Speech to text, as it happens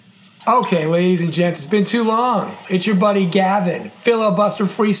Okay, ladies and gents, it's been too long. It's your buddy Gavin, Filibuster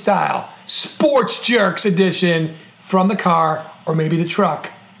Freestyle, Sports Jerks edition from the car, or maybe the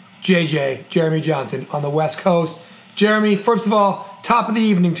truck. JJ, Jeremy Johnson, on the West Coast. Jeremy, first of all, top of the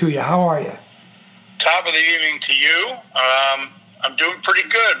evening to you. How are you? Top of the evening to you. I'm doing pretty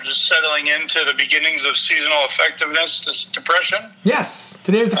good. Just settling into the beginnings of seasonal effectiveness depression. Yes,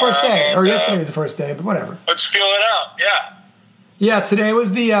 today was the first day, or yesterday was the first day, but whatever. Let's feel it out, yeah. Yeah, today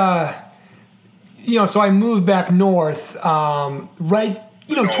was the, so I moved back north,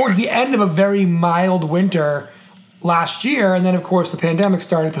 towards the end of a very mild winter last year, and then, of course, the pandemic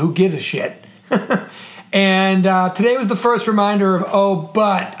started, so who gives a shit? And today was the first reminder of,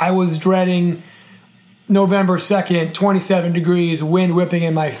 but I was dreading November 2nd, 27 degrees, wind whipping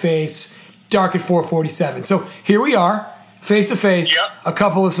in my face, dark at 4:47. So here we are, face to face, a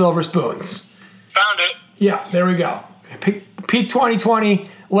couple of silver spoons. Found it. Yeah, there we go. Peak 2020,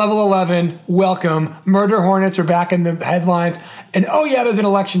 level 11, welcome. Murder Hornets are back in the headlines. And there's an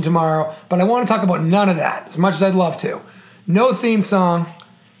election tomorrow, but I want to talk about none of that, as much as I'd love to. No theme song,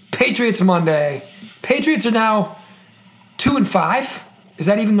 Patriots Monday. Patriots are now 2-5. Is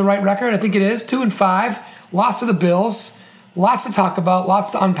that even the right record? I think it is. 2-5. Lost to the Bills. Lots to talk about,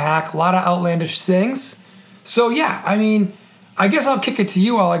 lots to unpack, a lot of outlandish things. So, I guess I'll kick it to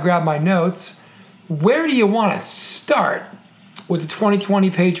you while I grab my notes. Where do you want to start with the 2020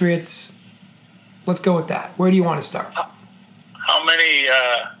 Patriots? Let's go with that. Where do you want to start? How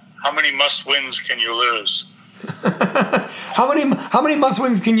many must-wins can you lose? How many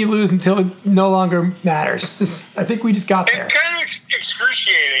must-wins can you lose until it no longer matters? I think we just got there. In kind of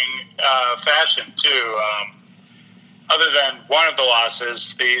excruciating fashion, too. Other than one of the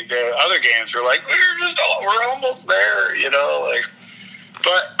losses, the other games were like, we're almost there,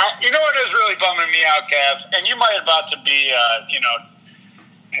 But you know what is really bumming me out, Kev? And you might about to be,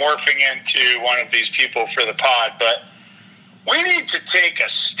 morphing into one of these people for the pod, but we need to take a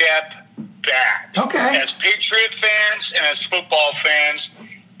step back as Patriot fans and as football fans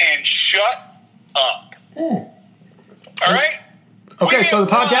and shut up. All right? Okay, so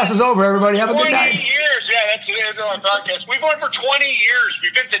the podcast is over. Everybody have a good night. 20 years. Yeah, that's the end of our podcast. We've won for 20 years.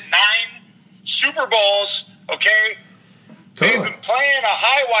 We've been to 9 Super Bowls, okay? They've been playing a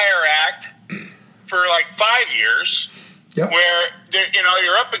high wire act for like 5 years, where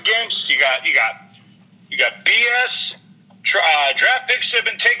you're up against you got BS draft picks have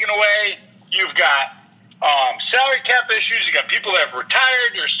been taken away. You've got salary cap issues. You got people that have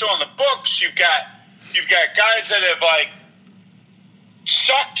retired. They're still on the books. You've got guys that have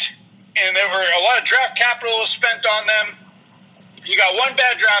sucked, and there were a lot of draft capital was spent on them. You got one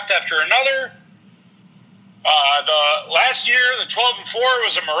bad draft after another. The last year, the 12-4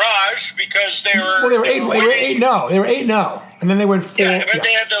 was a mirage because they were. Well, they were 8-0. They were 8-0, and then they went 4. Yeah, but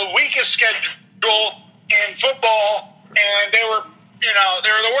they had the weakest schedule in football, and they were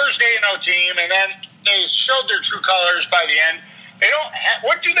the worst 8-0 team, and then they showed their true colors by the end. They don't.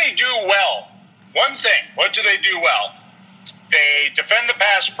 What do they do well? One thing. What do they do well? They defend the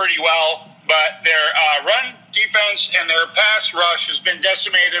pass pretty well, but their run defense and their pass rush has been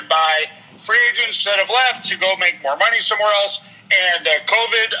decimated by free agents that have left to go make more money somewhere else, and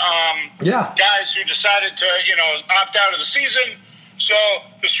COVID guys who decided to opt out of the season. So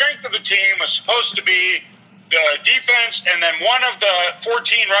the strength of the team was supposed to be the defense, and then one of the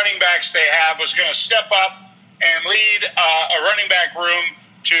 14 running backs they have was going to step up and lead a running back room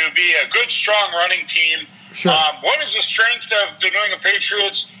to be a good, strong running team. Sure. What is the strength of the New England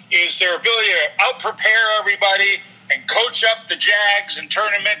Patriots is their ability to out-prepare everybody and coach up the Jags and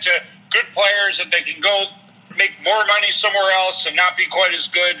turn them into good players that they can go make more money somewhere else and not be quite as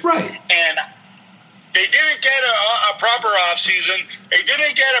good. Right. And they didn't get a proper offseason. They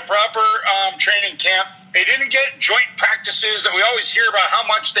didn't get a proper training camp. They didn't get joint practices that we always hear about how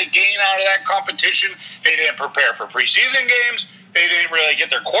much they gain out of that competition. They didn't prepare for preseason games. They didn't really get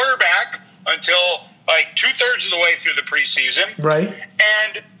their quarterback until like 2/3 of the way through the preseason. Right.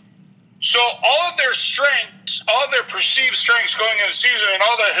 And so all of their strengths, all of their perceived strengths going into the season and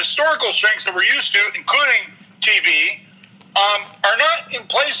all the historical strengths that we're used to, including TV, are not in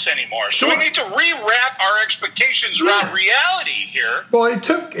place anymore. Sure. So we need to rewrap our expectations around reality here. Well, it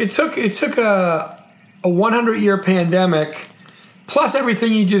took a 100-year pandemic plus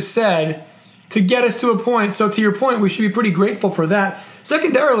everything you just said to get us to a point. So to your point, we should be pretty grateful for that.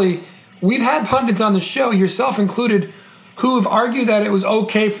 Secondarily, we've had pundits on the show, yourself included, who have argued that it was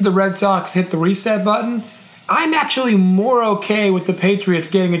okay for the Red Sox to hit the reset button. I'm actually more okay with the Patriots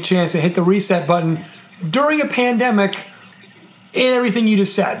getting a chance to hit the reset button during a pandemic and everything you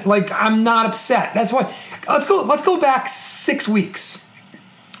just said. Like, I'm not upset. That's why. Let's go back 6 weeks.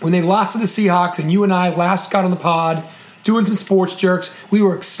 when they lost to the Seahawks and you and I last got on the pod doing some sports jerks, we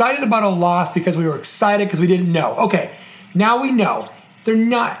were excited about a loss because we were excited because we didn't know. Okay, now we know. They're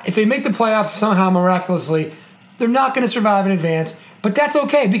not, if they make the playoffs somehow miraculously, they're not going to survive in advance, but that's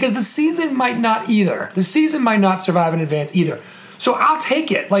okay because the season might not either. The season might not survive in advance either. So I'll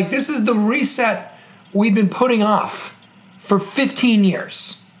take it. Like, this is the reset we've been putting off for 15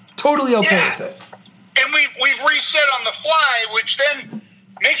 years. Totally okay with it. And we've reset on the fly, which then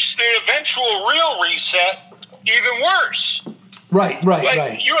makes the eventual real reset even worse. Right.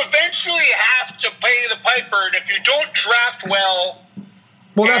 You eventually have to pay the piper, and if you don't draft well,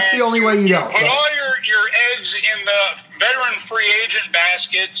 that's the only way you don't. Put all your eggs in the veteran free agent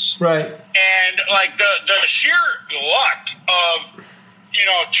baskets, right? And like the sheer luck of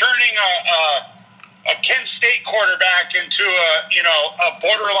turning a Kent State quarterback into a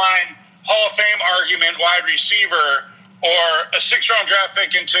borderline Hall of Fame argument wide receiver, or a 6th-round draft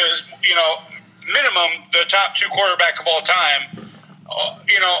pick into minimum the top 2 quarterback of all time.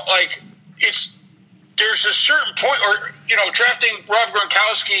 There's a certain point, or drafting Rob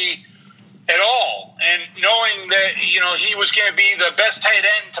Gronkowski at all, and knowing that he was going to be the best tight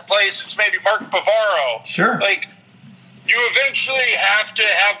end to play since maybe Mark Bavaro. Sure. Like, you eventually have to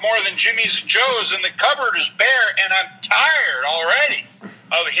have more than Jimmy's and Joe's, and the cupboard is bare. And I'm tired already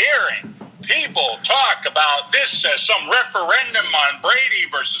of hearing people talk about this as some referendum on Brady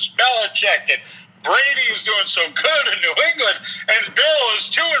versus Belichick, and Brady is doing so good in New England, and Bill is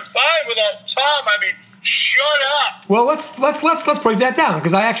 2-5 without Tom. I mean, shut up. Well, let's break that down,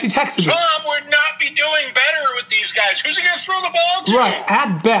 because I actually texted Tom would not be doing better with these guys. Who's he going to throw the ball to? Right,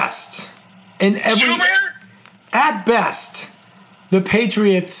 at best. At best, the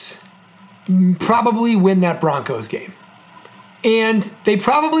Patriots probably win that Broncos game. And they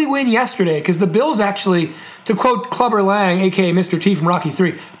probably win yesterday, because the Bills actually, to quote Clubber Lang, a.k.a. Mr. T from Rocky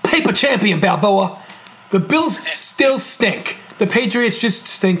III, paper champion, Balboa. The Bills still stink. The Patriots just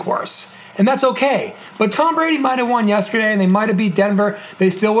stink worse. And that's okay. But Tom Brady might have won yesterday, and they might have beat Denver.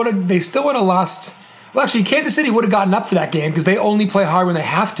 They still would have lost. Well, actually, Kansas City would have gotten up for that game because they only play hard when they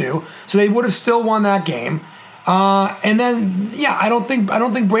have to. So they would have still won that game. And then, I don't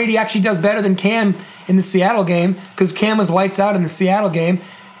think Brady actually does better than Cam in the Seattle game, because Cam was lights out in the Seattle game.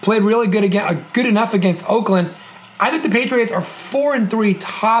 Played really good enough against Oakland. I think the Patriots are 4-3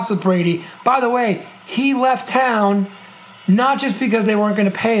 tops with Brady. By the way, he left town not just because they weren't going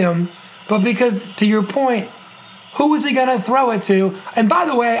to pay him, but because, to your point, who was he going to throw it to? And by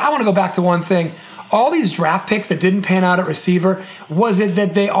the way, I want to go back to one thing. All these draft picks that didn't pan out at receiver, was it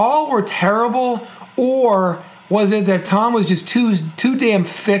that they all were terrible, or was it that Tom was just too damn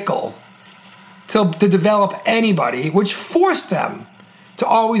fickle to develop anybody, which forced them to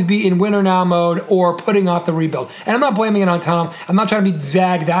always be in winner now mode or putting off the rebuild? And I'm not blaming it on Tom. I'm not trying to be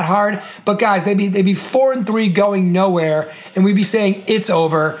Zag that hard. But guys, they'd be 4-3 going nowhere, and we'd be saying it's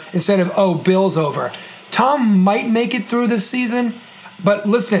over instead of, Bill's over. Tom might make it through this season, but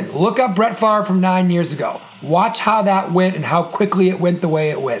listen, look up Brett Favre from 9 years ago. Watch how that went and how quickly it went the way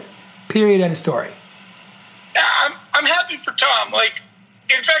it went. Period, end of story. I'm happy for Tom.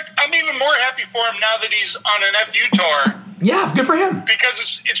 In fact, I'm even more happy for him now that he's on an FU tour. Yeah, good for him.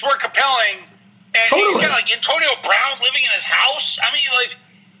 Because it's more compelling. And totally. He's got Antonio Brown living in his house. I mean,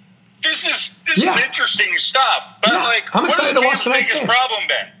 this is interesting stuff. But I'm excited to watch tonight's game. What's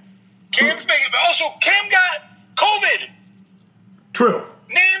Cam's biggest problem then? Cam got COVID. True.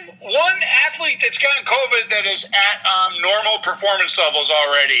 Name one athlete that's gotten COVID that is at normal performance levels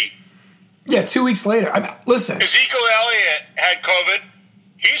already. Yeah, 2 weeks later. Listen. Ezekiel Elliott had COVID.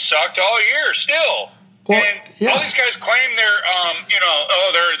 He sucked all year still. Well, all these guys claim they're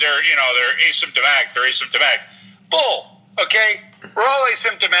asymptomatic. They're asymptomatic. Bull. Okay, we're all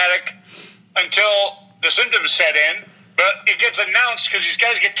asymptomatic until the symptoms set in. But it gets announced because these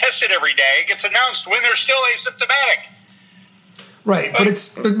guys get tested every day. It gets announced when they're still asymptomatic. Right, but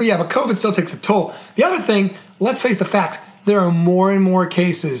COVID still takes a toll. The other thing, let's face the facts. There are more and more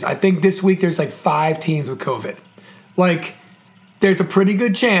cases. I think this week there's 5 teams with COVID. There's a pretty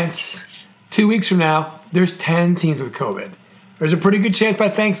good chance 2 weeks from now there's 10 teams with COVID. There's a pretty good chance by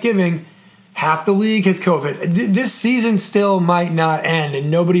Thanksgiving half the league has COVID. This season still might not end,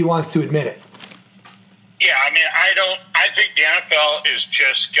 and nobody wants to admit it. Yeah, I think the NFL is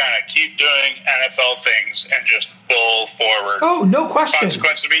just going to keep doing NFL things and just pull forward. Oh, no question.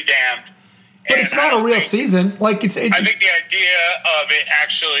 Consequence to be damned. But it's not a real season. I think the idea of it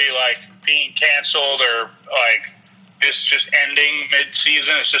actually being canceled or this just ending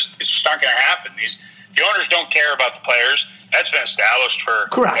mid-season, it's just not going to happen. The owners don't care about the players. That's been established for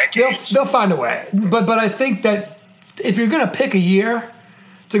correct. decades. They'll find a way. But I think that if you're going to pick a year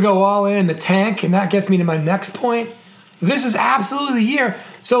to go all in the tank, and that gets me to my next point. This is absolutely the year.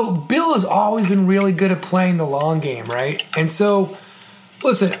 So Bill has always been really good at playing the long game, right? And so,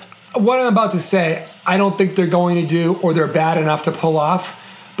 listen, what I'm about to say, I don't think they're going to do or they're bad enough to pull off,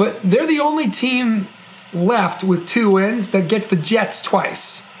 but they're the only team left with 2 wins that gets the Jets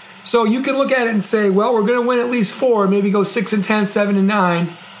twice. So you can look at it and say, well, we're going to win at least 4, maybe go 6-10,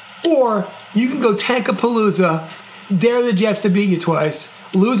 7-9, or you can go Tankapalooza, dare the Jets to beat you twice,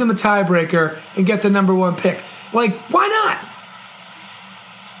 lose them a tiebreaker, and get the number 1 pick. Like, why not?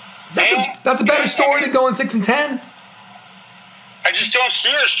 That's a better story than going 6-10. I just don't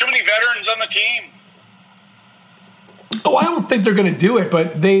see there's too many veterans on the team. Oh, I don't think they're going to do it,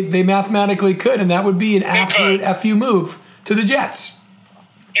 but they mathematically could, and that would be an absolute FU move to the Jets.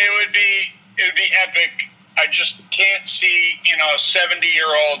 It would be epic. I just can't see,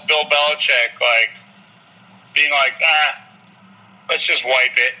 70-year-old Bill Belichick being like, let's just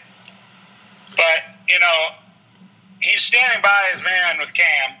wipe it. But, he's standing by his man with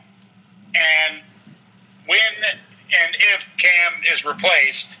Cam, and when and if Cam is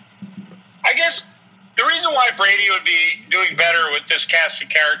replaced, I guess the reason why Brady would be doing better with this cast of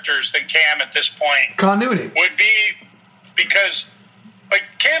characters than Cam at this point continuity would be because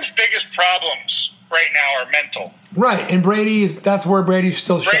Cam's biggest problems right now are mental. Right, and that's where Brady's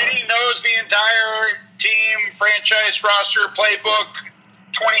still showing. Brady knows the entire team, franchise, roster, playbook,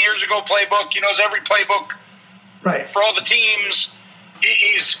 20 years ago playbook. He knows every playbook for all the teams.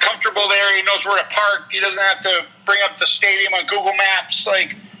 He's comfortable there. He knows where to park. He doesn't have to bring up the stadium on Google Maps.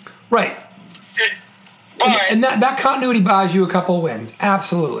 Right. And that continuity buys you a couple of wins.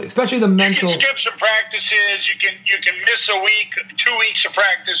 Absolutely. Especially the mental. You can skip some practices. You can miss a week, 2 weeks of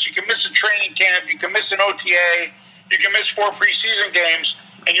practice. You can miss a training camp. You can miss an OTA. You can miss 4 preseason games.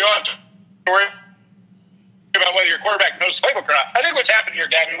 And you don't have to worry about whether your quarterback knows the playbook or not. I think what's happened here,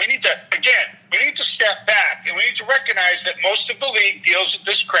 Gavin, we need to step back, and we need to recognize that most of the league deals with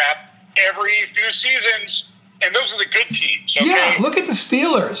this crap every few seasons, and those are the good teams. Okay? Yeah, look at the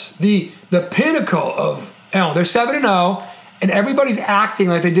Steelers, the pinnacle of, they're 7-0, and everybody's acting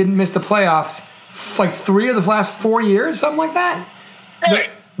like they didn't miss the playoffs 3 of the last 4 years, something like that. Right.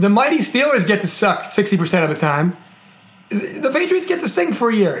 The mighty Steelers get to suck 60% of the time. The Patriots get to stink for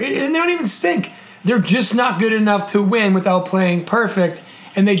a year, and they don't even stink. They're just not good enough to win without playing perfect,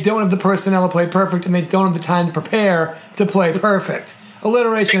 and they don't have the personnel to play perfect, and they don't have the time to prepare to play perfect.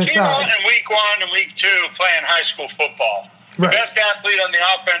 Alliteration aside. They came out in week 1 and week 2 playing high school football. The best athlete on the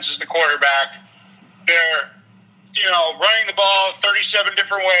offense is the quarterback. They're, running the ball 37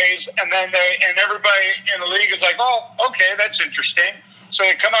 different ways, and then everybody in the league is like, oh, okay, that's interesting. So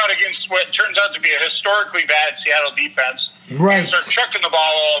they come out against what turns out to be a historically bad Seattle defense. Right. And start chucking the ball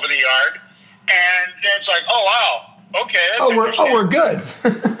all over the yard. And then it's like, oh, wow, okay, that's interesting. We're good.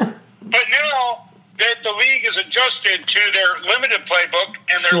 But now that the league is adjusted to their limited playbook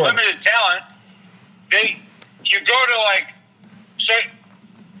and their limited talent, you go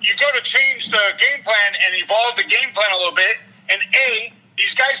to change the game plan and evolve the game plan a little bit, and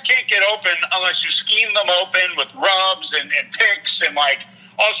these guys can't get open unless you scheme them open with rubs and picks and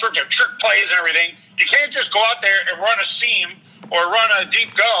all sorts of trick plays and everything. You can't just go out there and run a seam or run a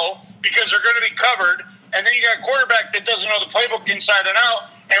deep go because they're going to be covered. And then you got a quarterback that doesn't know the playbook inside and out.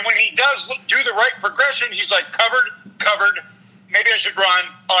 And when he does do the right progression, he's like, covered. Maybe I should run.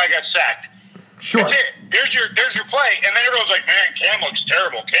 Oh, I got sacked. Sure. That's it. There's your play. And then everyone's like, man, Cam looks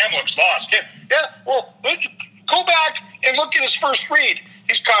terrible. Cam looks lost. Yeah, well, go back and look at his first read.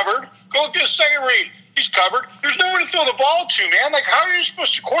 He's covered. Go look at his second read. He's covered. There's no one to throw the ball to, man. How are you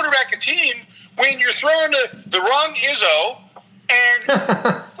supposed to quarterback a team when you're throwing the wrong Izzo and,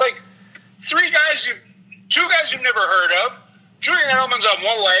 two guys you've never heard of? Julian Edelman's on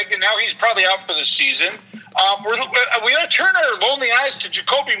one leg, and now he's probably out for the season. We got to turn our lonely eyes to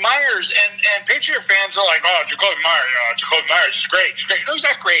Jacoby Myers, and Patriot fans are like, oh, Jacoby Myers is great. He's great. No, he's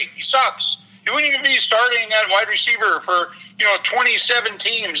not great. He sucks. He wouldn't even be starting at wide receiver for 27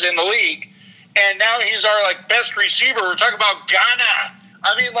 teams in the league, and now he's our best receiver. We're talking about Ghana.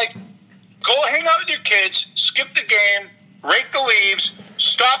 I mean, go hang out with your kids, skip the game, rake the leaves,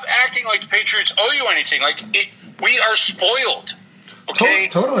 stop acting like the Patriots owe you anything. We are spoiled. Okay,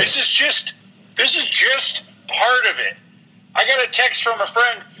 totally. This is just part of it. I got a text from a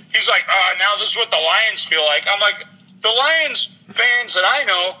friend. He's like, now this is what the Lions feel like. I'm like, the Lions fans that I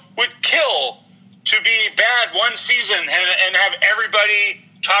know would kill to be bad one season and have everybody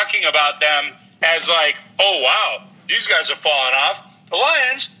talking about them as oh, wow, these guys have fallen off. The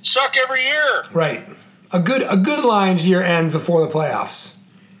Lions suck every year. Right. A good Lions year ends before the playoffs.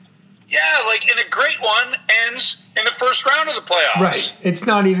 Yeah, and a great one ends in the first round of the playoffs. Right. It's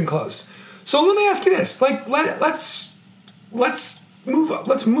not even close. So let me ask you this: let's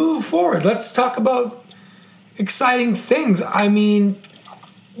move forward. Let's talk about exciting things. I mean,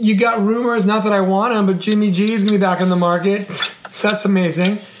 you got rumors. Not that I want him, but Jimmy G is going to be back in the market. So that's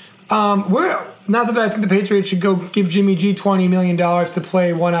amazing. Not that I think the Patriots should go give Jimmy G $20 million to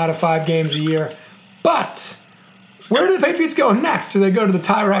play 1 out of 5 games a year, but where do the Patriots go next? Do they go to the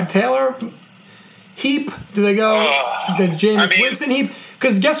Tyrod Taylor heap? Do they go the Jameis Winston heap?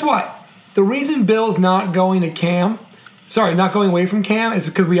 Because guess what? The reason Bill's not going away from Cam is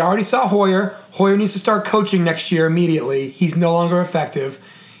because we already saw Hoyer. Hoyer needs to start coaching next year immediately. He's no longer effective.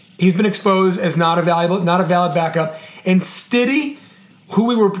 He's been exposed as not a valid backup. And Stiddy, who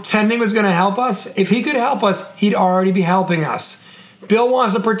we were pretending was going to help us, if he could help us, he'd already be helping us. Bill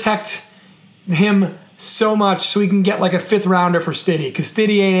wants to protect him so much so he can get like a 5th rounder for Stiddy, because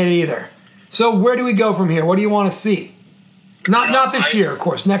Stiddy ain't it either. So where do we go from here? What do you want to see? Not this year, of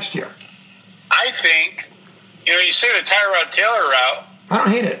course, next year. I think, you say the Tyrod Taylor route. I don't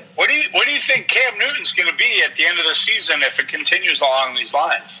hate it. What do you think Cam Newton's going to be at the end of the season if it continues along these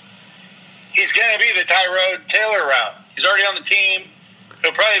lines? He's going to be the Tyrod Taylor route. He's already on the team.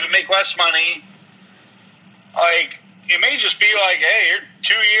 He'll probably make less money. It may just be hey, you're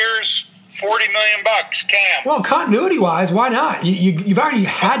 2 years, $40 million, Cam. Well, continuity-wise, why not? You've already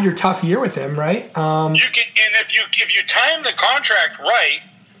had your tough year with him, right? You can, and if you time the contract right,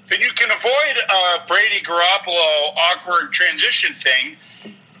 then you can avoid Brady Garoppolo awkward transition thing.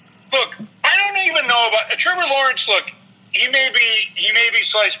 Look, I don't even know about Trevor Lawrence. Look, he may be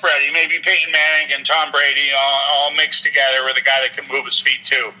sliced bread. He may be Peyton Manning and Tom Brady all mixed together with a guy that can move his feet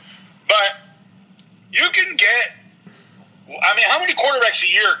too. But you can get. I mean, how many quarterbacks a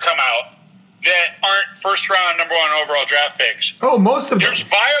year come out that aren't first-round, number 1 overall draft picks? Oh, most of them. There's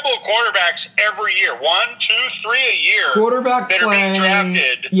viable quarterbacks every year. 1, 2, 3 a year. Quarterback that play, are being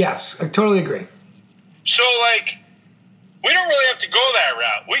drafted. Yes, I totally agree. So, we don't really have to go that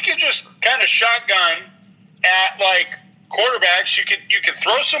route. We could just kind of shotgun at, quarterbacks. You could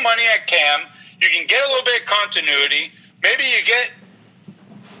throw some money at Cam. You can get a little bit of continuity. Maybe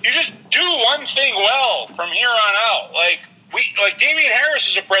you just do one thing well from here on out. Damian Harris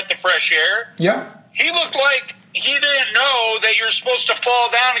is a breath of fresh air. Yeah. He looked like he didn't know that you're supposed to fall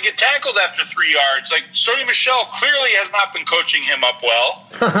down and get tackled after 3 yards. Sony Michel clearly has not been coaching him up well.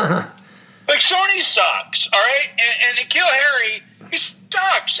 Sony sucks, all right? And N'Keal Harry, he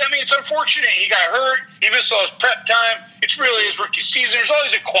sucks. I mean, it's unfortunate. He got hurt. He missed all his prep time. It's really his rookie season. There's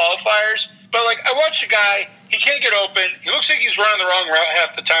always qualifiers. But, I watch a guy. He can't get open. He looks like he's running the wrong route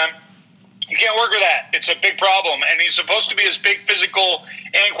half the time. You can't work with that. It's a big problem. And he's supposed to be this big physical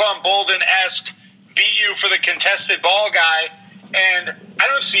Anquan Bolden-esque beat you for the contested ball guy. And I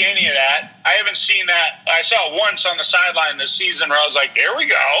don't see any of that. I haven't seen that. I saw it once on the sideline this season where I was like, there we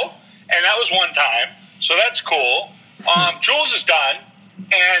go. And that was one time. So that's cool. Jules is done.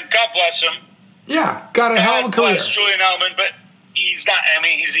 And God bless him. Yeah, got a hell of a career. God bless Julian Edelman, but he's not. I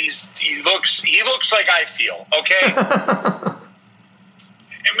mean, he looks like I feel, okay?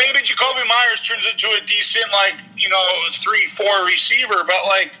 And maybe Jacoby Myers turns into a decent, 3-4 receiver.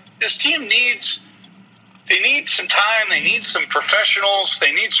 But, this team they need some time. They need some professionals.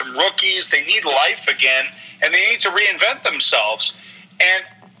 They need some rookies. They need life again. And they need to reinvent themselves. And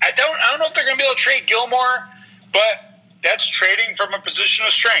I don't know if they're going to be able to trade Gilmore, but that's trading from a position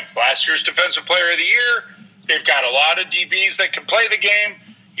of strength. Last year's Defensive Player of the Year. They've got a lot of DBs that can play the game.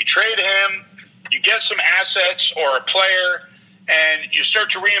 You trade him. You get some assets or a player, and you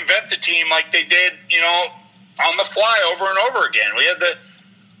start to reinvent the team like they did, on the fly over and over again. We had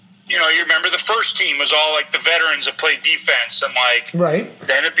you remember the first team was all the veterans that played defense, and right.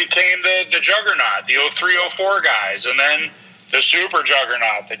 Then it became the juggernaut, the 03-04 guys, and then the super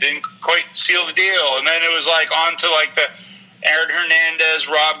juggernaut that didn't quite seal the deal, and then it was on to the Aaron Hernandez,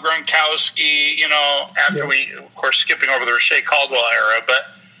 Rob Gronkowski, after we, of course, skipping over the Rashay Caldwell era, but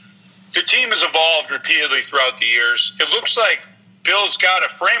the team has evolved repeatedly throughout the years. It looks like Bill's got a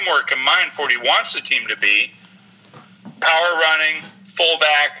framework in mind for what he wants the team to be. Power running,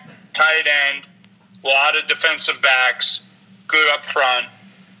 fullback, tight end, a lot of defensive backs, good up front.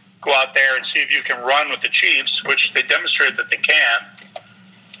 Go out there and see if you can run with the Chiefs, which they demonstrated that they can.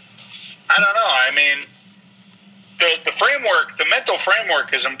 I don't know. I mean, the framework, the mental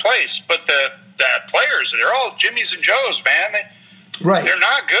framework is in place, but the players, they're all Jimmies and Joes, man. Right. They're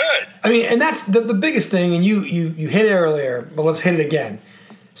not good. I mean, and that's the biggest thing, and you hit it earlier, but let's hit it again.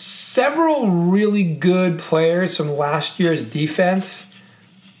 Several really good players from last year's defense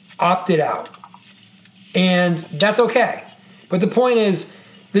opted out. And that's okay. But the point is,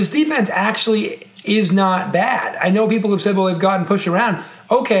 this defense actually is not bad. I know people have said, well, they've gotten pushed around.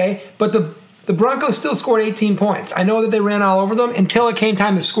 Okay, but the Broncos still scored 18 points. I know that they ran all over them until it came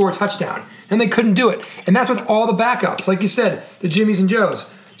time to score a touchdown, and they couldn't do it. And that's with all the backups, like you said, the Jimmies and Joes.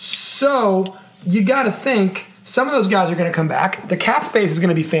 So you got to think some of those guys are going to come back. The cap space is going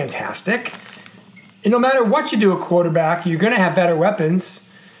to be fantastic. And no matter what you do at quarterback, you're going to have better weapons.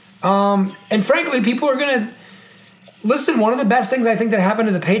 And frankly, people are going to listen. One of the best things I think that happened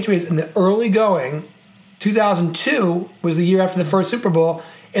to the Patriots in the early going, 2002 was the year after the first Super Bowl,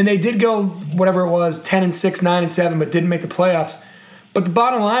 and they did go whatever it was, 10-6, 9-7, but didn't make the playoffs. But the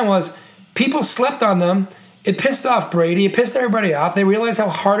bottom line was people slept on them. It pissed off Brady. It pissed everybody off. They realized how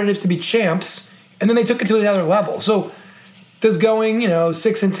hard it is to be champs, and then they took it to another level. So does going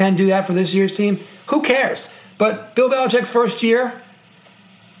 6-10 do that for this year's team? Who cares? But Bill Belichick's first year,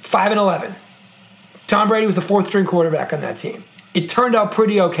 5-11. Tom Brady was the fourth-string quarterback on that team. It turned out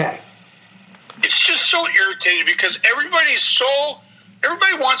pretty okay. It's just so irritating because everybody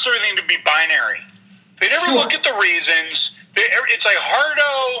wants everything to be binary. They never look at the reasons. It's like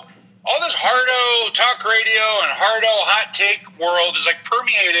all this hardo talk radio and hardo hot take world is like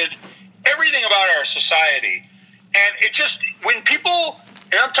permeated everything about our society. And it just, when people,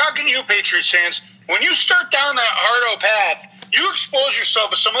 and I'm talking to you Patriots fans, when you start down that hardo path, you expose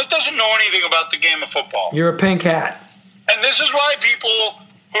yourself as someone that doesn't know anything about the game of football. You're a pink hat. And this is why people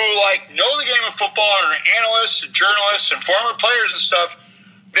who know the game of football are analysts and journalists and former players and stuff,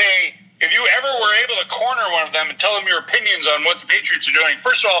 if you ever were able to corner one of them and tell them your opinions on what the Patriots are doing,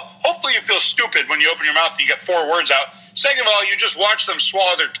 first of all, hopefully you feel stupid when you open your mouth and you get 4 words out. Second of all, you just watch them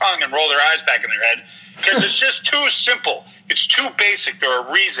swallow their tongue and roll their eyes back in their head because it's just too simple. It's too basic. There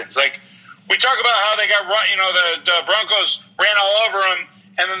are reasons. Like, we talk about how they got run, the Broncos ran all over them,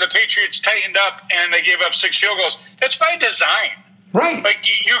 and then the Patriots tightened up and they gave up 6 field goals. That's by design. Right. Like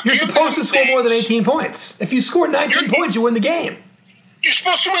you're supposed to score more than 18 points. If you score 19 points, you win the game. You're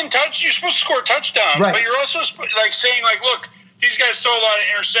supposed to You're supposed to score a touchdown. Right. But you're also saying, look, these guys throw a lot of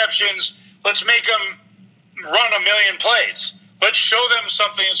interceptions. Let's make them run a million plays. Let's show them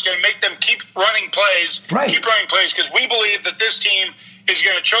something that's going to make them keep running plays. Right. Keep running plays because we believe that this team is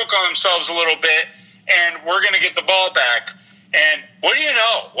going to choke on themselves a little bit, and we're going to get the ball back. And what do you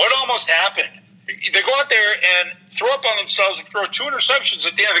know? What almost happened? They go out there and throw up on themselves and throw 2 interceptions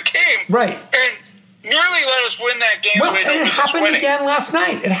at the end of the game. Right. And nearly let us win that game. Well, and it happened again last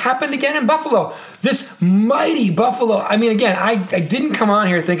night. It happened again in Buffalo. This mighty Buffalo. I mean, again, I didn't come on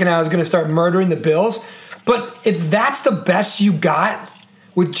here thinking I was going to start murdering the Bills. But if that's the best you got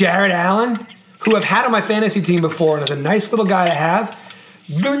with Jared Allen, who I've had on my fantasy team before and is a nice little guy to have,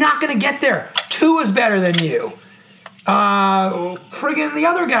 you're not going to get there. Tua is better than you. Friggin' the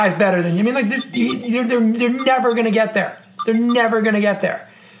other guy's better than you. I mean, they're never going to get there. They're never going to get there.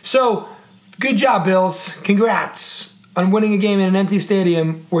 So, good job, Bills. Congrats on winning a game in an empty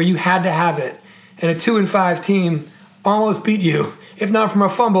stadium where you had to have it. And a 2-5 team almost beat you, if not from a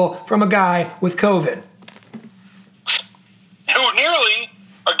fumble from a guy with COVID. Who nearly,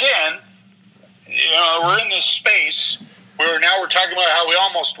 again, we're in this space where now we're talking about how we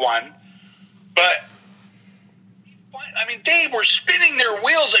almost won. But, I mean, they were spinning their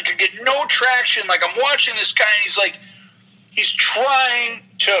wheels. They could get no traction. Like, I'm watching this guy, and he's trying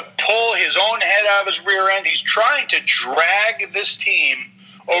to pull his own head out of his rear end. He's trying to drag this team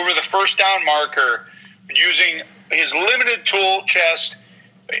over the first down marker using his limited tool chest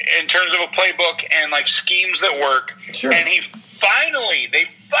in terms of a playbook and schemes that work. Sure. And they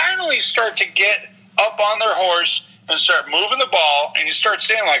finally start to get up on their horse and start moving the ball. And you start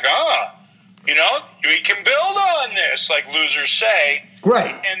saying we can build on this, like losers say.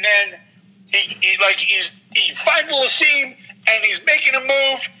 Right. And then he finds Lassine and he's making a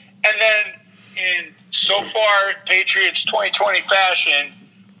move, and then in so far Patriots 2020 fashion,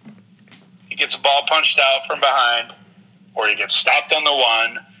 he gets a ball punched out from behind, or he gets stopped on the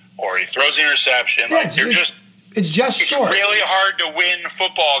 1, or he throws an interception. Yeah, it's short. It's really hard to win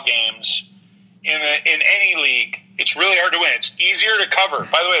football games in any league. It's really hard to win. It's easier to cover.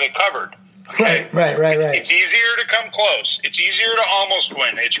 By the way, they covered. Okay? Right. It's easier to come close. It's easier to almost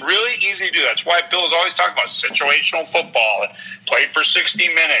win. It's really easy to do that. That's why Bill is always talking about situational football and play for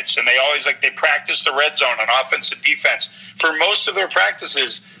 60 minutes. And they always they practice the red zone on offense and defense. For most of their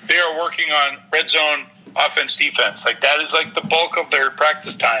practices, they are working on red zone offense defense. That is the bulk of their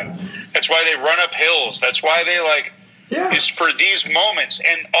practice time. That's why they run up hills. That's why they it's for these moments.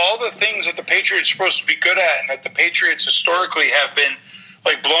 And all the things that the Patriots are supposed to be good at, and that the Patriots historically have been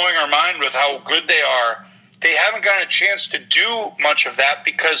blowing our mind with how good they are, they haven't gotten a chance to do much of that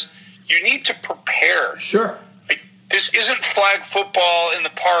because you need to prepare. Sure. this isn't flag football in the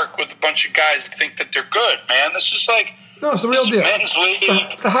park with a bunch of guys that think that they're good, man. This is like no, it's the real deal. Men's league,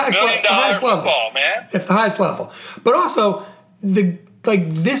 it's the highest level, football, man. It's the highest level. But also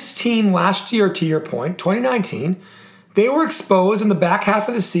this team last year, to your point, 2019, they were exposed in the back half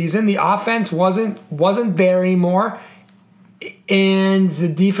of the season. The offense wasn't there anymore, and the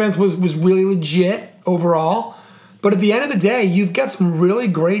defense was really legit overall. But at the end of the day, you've got some really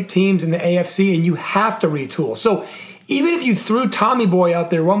great teams in the AFC, and you have to retool. So even if you threw Tommy Boy out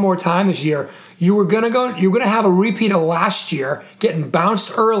there one more time this year, you're gonna have a repeat of last year, getting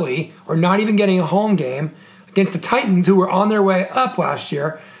bounced early or not even getting a home game against the Titans, who were on their way up last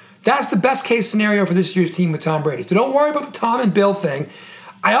year. That's the best case scenario for this year's team with Tom Brady. So don't worry about the Tom and Bill thing.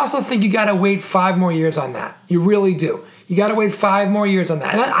 I also think you got to wait 5 more years on that. You really do. You got to wait 5 more years on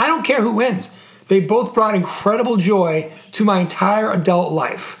that. And I don't care who wins. They both brought incredible joy to my entire adult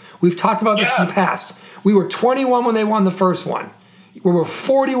life. We've talked about this in the past. We were 21 when they won the first one. We were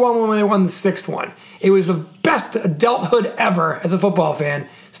 41 when they won the 6th one. It was the best adulthood ever as a football fan,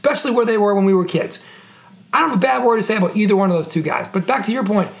 especially where they were when we were kids. I don't have a bad word to say about either one of those two guys. But back to your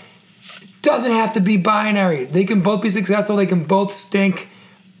point, it doesn't have to be binary. They can both be successful. They can both stink.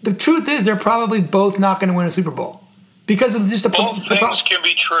 The truth is they're probably both not going to win a Super Bowl because of just both things can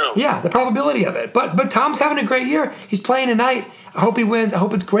be true. Yeah, the probability of it. But Tom's having a great year. He's playing tonight. I hope he wins. I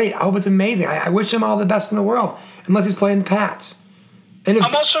hope it's great. I hope it's amazing. I wish him all the best in the world, unless he's playing the Pats. And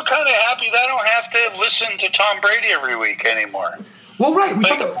I'm also kind of happy that I don't have to listen to Tom Brady every week anymore. Well, right.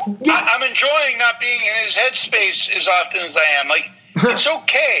 I'm enjoying not being in his headspace as often as I am. Like, it's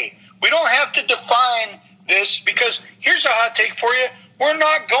okay. We don't have to define this because here's a hot take for you. We're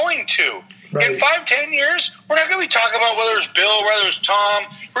not going to. Right. In 5-10 years, we're not going to be talking about whether it's Bill, whether it's Tom.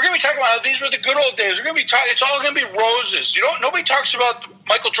 We're going to be talking about how these were the good old days. We're going to be talking. It's all going to be roses. Nobody talks about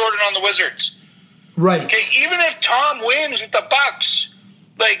Michael Jordan on the Wizards. Right. Okay. Even if Tom wins with the Bucks,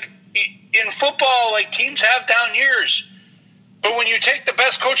 like in football, like teams have down years. But when you take the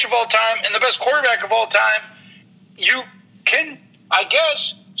best coach of all time and the best quarterback of all time, you can, I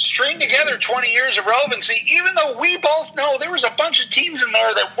guess, string together 20 years of relevancy, even though we both know there was a bunch of teams in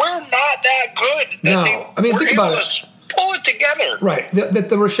there that were not that good. No, I mean, think about it. Pull it together. Right. The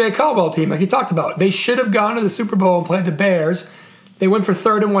Rashay Caldwell team, like you talked about, they should have gone to the Super Bowl and played the Bears. They went for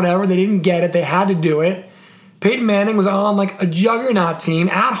 3rd and whatever. They didn't get it. They had to do it. Peyton Manning was on like a juggernaut team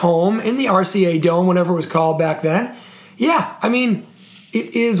at home in the RCA Dome, whatever it was called back then. Yeah, I mean,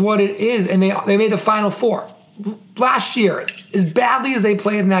 it is what it is, and they made the Final Four. Last year, as badly as they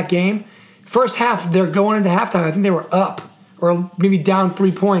played in that game, first half, they're going into halftime. I think they were up or maybe down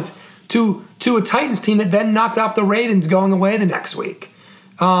 3 points to a Titans team that then knocked off the Ravens going away the next week.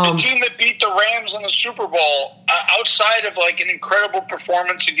 The team that beat the Rams in the Super Bowl, outside of like an incredible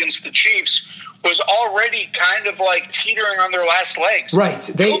performance against the Chiefs, was already kind of like teetering on their last legs. Right.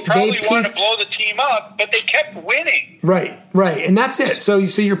 They probably wanted to blow the team up, but they kept winning. Right. And that's it. So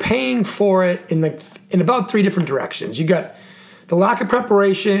you're paying for it in about 3 different directions. You got the lack of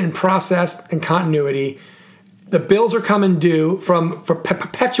preparation and process and continuity. The bills are coming due for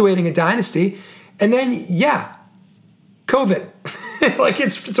perpetuating a dynasty. And then, COVID. Like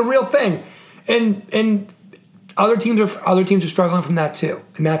it's a real thing. And other teams are struggling from that too.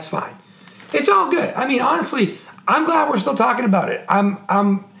 And that's fine. It's all good. I mean, honestly, I'm glad we're still talking about it.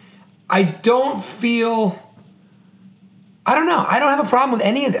 I don't feel, I don't know. I don't have a problem with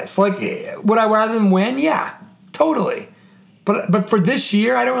any of this. Like, would I rather them win? Yeah, totally. But for this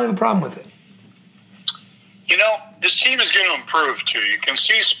year, I don't really have a problem with it. This team is going to improve too. You can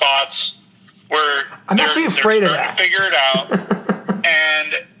see spots where I'm actually afraid of that. To figure it out,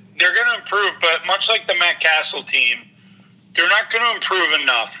 and they're going to improve. But much like the Matt Castle team, they're not going to improve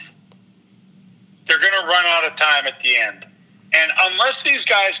enough. They're going to run out of time at the end. And unless these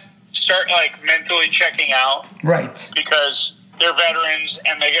guys start, like, mentally checking out. Right. Because they're veterans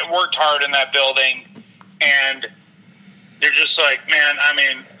and they get worked hard in that building. And they're just like, man, I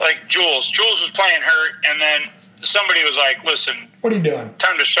mean, like Jules. Jules was playing hurt. And then somebody was like, listen. What are you doing?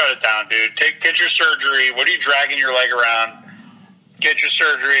 Time to shut it down, dude. Get your surgery. What are you dragging your leg around? Get your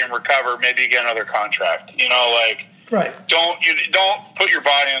surgery and recover. Maybe you get another contract. Right. Don't put your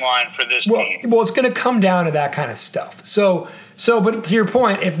body in line for this team. Well, it's going to come down to that kind of stuff. So, but to your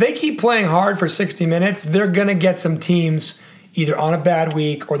point, if they keep playing hard for 60 minutes, they're going to get some teams either on a bad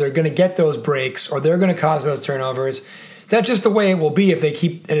week or they're going to get those breaks or they're going to cause those turnovers. That's just the way it will be if they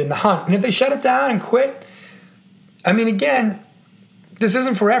keep it in the hunt. And if they shut it down and quit, I mean, again, this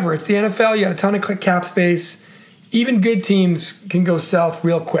isn't forever. It's the NFL. You got a ton of cap space. Even good teams can go south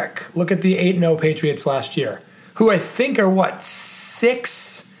real quick. Look at the 8-0 Patriots last year, who I think are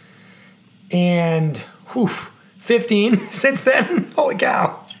 6 and 15 since then. Holy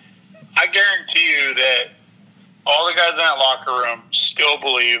cow. I guarantee you that all the guys in that locker room still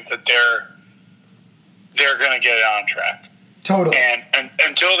believe that they're going to get it on track. Totally. And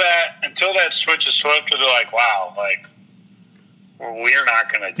until that switch is flipped, they're like, wow, like, we're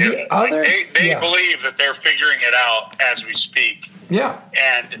not going to do it. They believe that they're figuring it out as we speak. Yeah.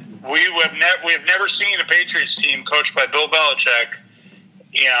 And we have never seen a Patriots team coached by Bill Belichick,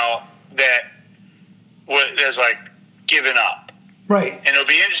 that is like giving up. Right. And it'll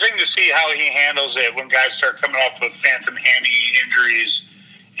be interesting to see how he handles it when guys start coming up with phantom hammy injuries.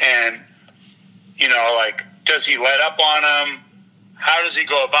 And, like, does he let up on them? How does he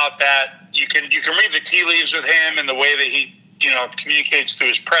go about that? You can read the tea leaves with him and the way that he, communicates through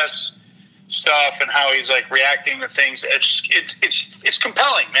his press stuff and how he's like reacting to things. It's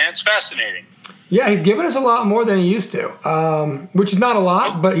compelling, man. It's fascinating. Yeah, he's given us a lot more than he used to, which is not a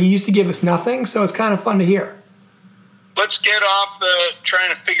lot, but he used to give us nothing, so it's kind of fun to hear. Let's get off the trying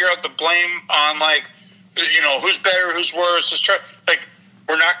to figure out the blame on, like, who's better, who's worse.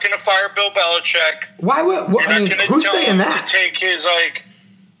 We're not going to fire Bill Belichick. Why would? Who's saying that? To take his,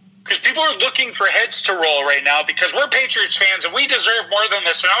 because people are looking for heads to roll right now because we're Patriots fans and we deserve more than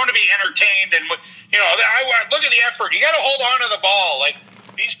this, and I want to be entertained. And I look at the effort. You got to hold on to the ball. Like,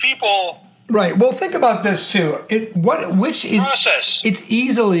 these people. Right. Well, think about this too. Process. It's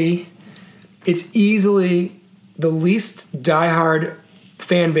easily the least diehard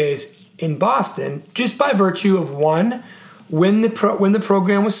fan base in Boston, just by virtue of one, when the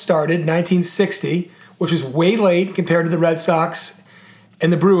program was started, 1960, which was way late compared to the Red Sox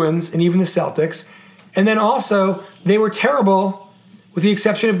and the Bruins and even the Celtics, and then also they were terrible, with the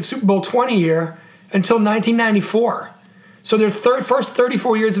exception of the Super Bowl 20 year, until 1994. So their first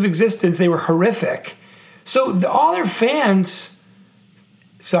 34 years of existence, they were horrific. So all their fans,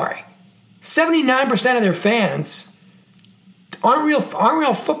 79% of their fans aren't real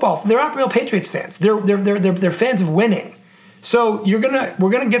football. They're not real Patriots fans. They're fans of winning. So we're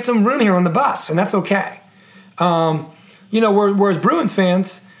gonna get some room here on the bus, and that's okay. Whereas Bruins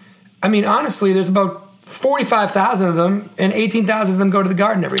fans, I mean, honestly, there's about 45,000 of them, and 18,000 of them go to the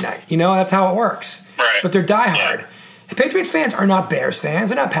Garden every night. That's how it works. Right. But they're diehard. Yeah. Patriots fans are not Bears fans.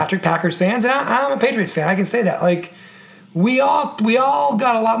 They're not Packers fans. And I'm a Patriots fan. I can say that. Like, we all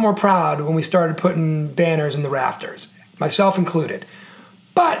got a lot more proud when we started putting banners in the rafters, myself included.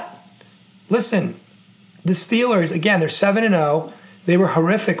 But listen, the Steelers, again, they're 7-0. They were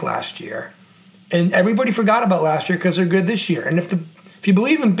horrific last year, and everybody forgot about last year because they're good this year. And if you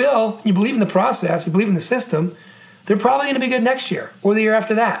believe in Bill, you believe in the process, you believe in the system, they're probably going to be good next year or the year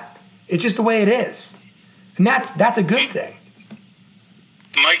after that. It's just the way it is. And that's a good thing.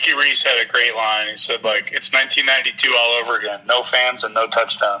 Mikey Reese had a great line. He said, like, it's 1992 all over again. No fans and no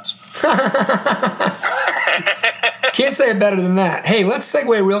touchdowns. Can't say it better than that. Hey, let's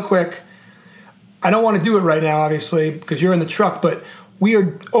segue real quick. I don't want to do it right now, obviously, because you're in the truck, but we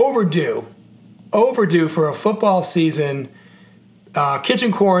are overdue for a football season,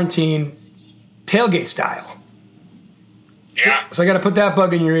 kitchen quarantine, tailgate style. Yeah. So I got to put that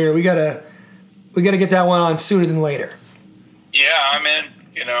bug in your ear. We got to get that one on sooner than later. Yeah, I'm in.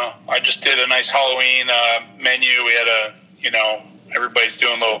 I just did a nice Halloween menu. We had everybody's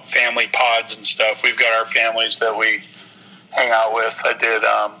doing little family pods and stuff. We've got our families that we hang out with. I did,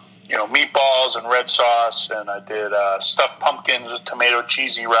 meatballs and red sauce, and I did stuffed pumpkins with tomato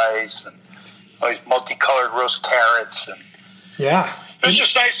cheesy rice, and all these multicolored roast carrots. And yeah. It's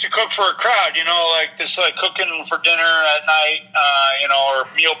just nice to cook for a crowd, like this, like cooking for dinner at night, or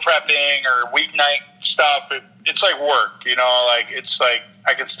meal prepping or weeknight stuff. It's like work, it's like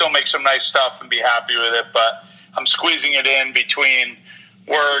I can still make some nice stuff and be happy with it, but I'm squeezing it in between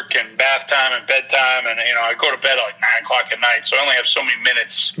work and bath time and bedtime, and I go to bed at like 9 o'clock at night, so I only have so many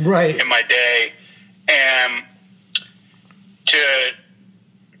minutes in my day, and to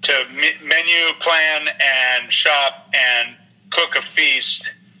menu plan and shop and cook a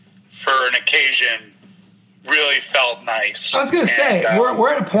feast for an occasion really felt nice. I was going to say,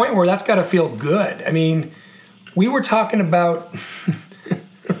 we're at a point where that's got to feel good. I mean, we were talking about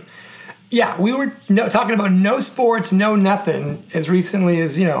talking about no sports, no nothing as recently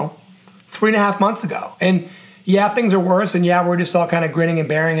as 3.5 months ago. And yeah, things are worse, and yeah, we're just all kind of grinning and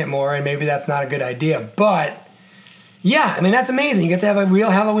bearing it more, and maybe that's not a good idea. But yeah, I mean, that's amazing. You get to have a real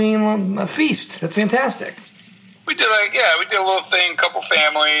Halloween feast. That's fantastic. We did a little thing, a couple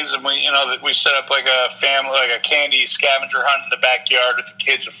families, and we set up like a candy scavenger hunt in the backyard with the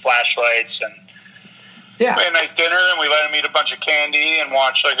kids with flashlights, and we had a nice dinner, and we let them eat a bunch of candy and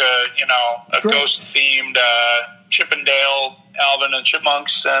watch like a ghost themed Chip and Dale, Alvin and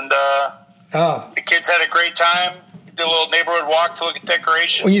Chipmunks, and Oh. The kids had a great time. Did a little neighborhood walk to look at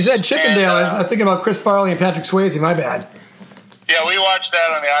decorations. When you said Chippendale, I was thinking about Chris Farley and Patrick Swayze. My bad. Yeah, we watched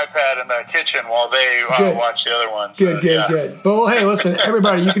that on the iPad in the kitchen while they watched the other ones. Good. But, well, hey, listen,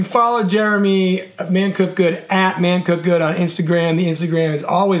 everybody, you can follow Jeremy Man Cook Good at Man Cook Good on Instagram. The Instagram is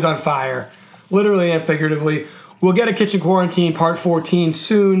always on fire, literally and figuratively. We'll get a Kitchen Quarantine Part 14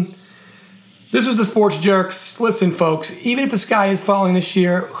 soon. This was the Sports Jerks. Listen, folks, even if the sky is falling this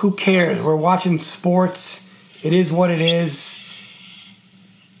year, who cares? We're watching sports. It is what it is.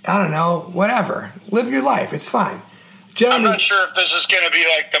 I don't know. Whatever. Live your life. It's fine. I'm not sure if this is going to be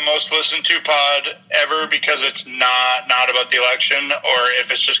like the most listened to pod ever because it's not about the election, or if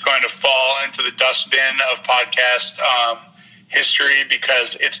it's just going to fall into the dustbin of podcast history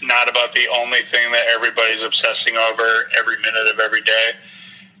because it's not about the only thing that everybody's obsessing over every minute of every day.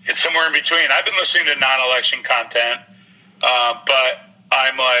 It's somewhere in between. I've been listening to non-election content, but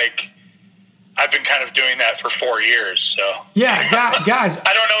I've been kind of doing that for 4 years. So yeah, guys,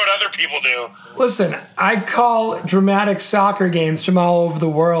 I don't know what other people do. Listen, I call dramatic soccer games from all over the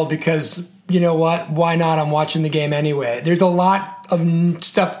world because, you know what? Why not? I'm watching the game anyway. There's a lot of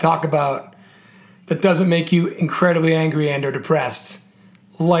stuff to talk about that doesn't make you incredibly angry and or depressed.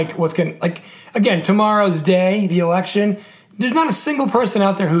 Again, tomorrow's day, the election, there's not a single person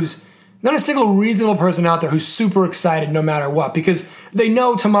out there not a single reasonable person out there who's super excited no matter what, because they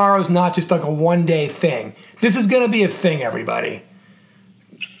know tomorrow's not just like a one-day thing. This is going to be a thing, everybody.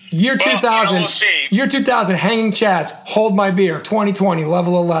 Year 2000, we'll see. Year 2000, Hanging Chads, Hold My Beer, 2020,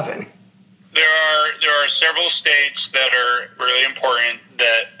 level 11. There are several states that are really important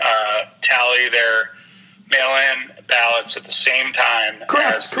that tally their mail-in ballots at the same time.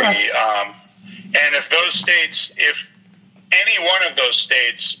 Correct. And if any one of those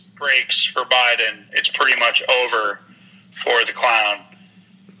states breaks for Biden, it's pretty much over for the clown.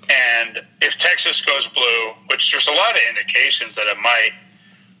 And if Texas goes blue, which there's a lot of indications that it might,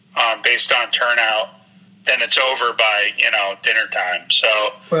 based on turnout, then it's over by, dinner time.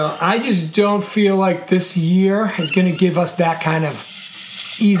 So, well, I just don't feel like this year is going to give us that kind of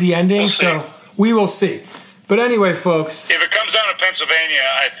easy ending. So we will see. But anyway, folks, if it comes down to Pennsylvania,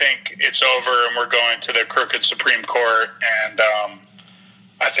 I think it's over and we're going to the crooked Supreme Court, and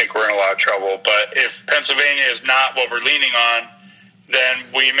I think we're in a lot of trouble. But if Pennsylvania is not what we're leaning on, then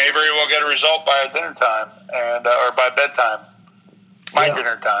we may very well get a result by dinner time or by bedtime. My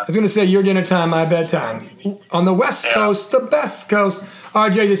dinner time. I was going to say your dinner time, my bedtime. On the West Coast, the best coast. All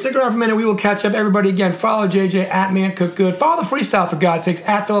right, JJ, stick around for a minute. We will catch up. Everybody, again, follow JJ at Man Cook Good. Follow the freestyle, for God's sakes,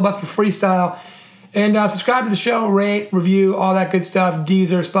 at Filibuster Freestyle. And subscribe to the show, rate, review, all that good stuff.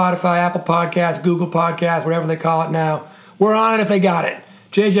 Deezer, Spotify, Apple Podcasts, Google Podcasts, whatever they call it now. We're on it if they got it.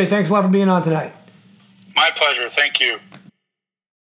 JJ, thanks a lot for being on tonight. My pleasure. Thank you.